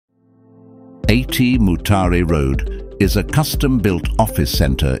80 Mutare Road is a custom-built office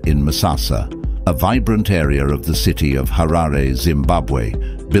center in Msasa, a vibrant area of the city of Harare, Zimbabwe,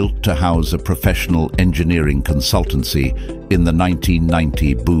 built to house a professional engineering consultancy in the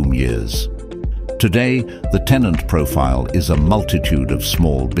 1990 boom years. Today, the tenant profile is a multitude of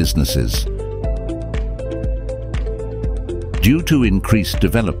small businesses. Due to increased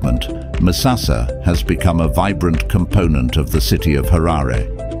development, Msasa has become a vibrant component of the city of Harare,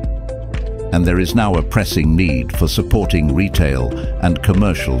 and there is now a pressing need for supporting retail and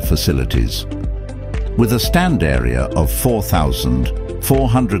commercial facilities. With a stand area of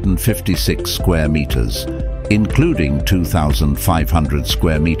 4,456 square meters, including 2,500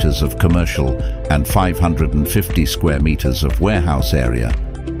 square meters of commercial and 550 square meters of warehouse area,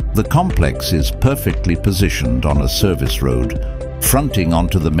 the complex is perfectly positioned on a service road, fronting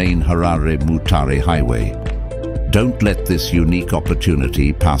onto the main Harare-Mutare highway. Don't let this unique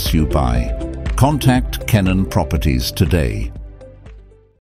opportunity pass you by. Contact Kenan Properties today.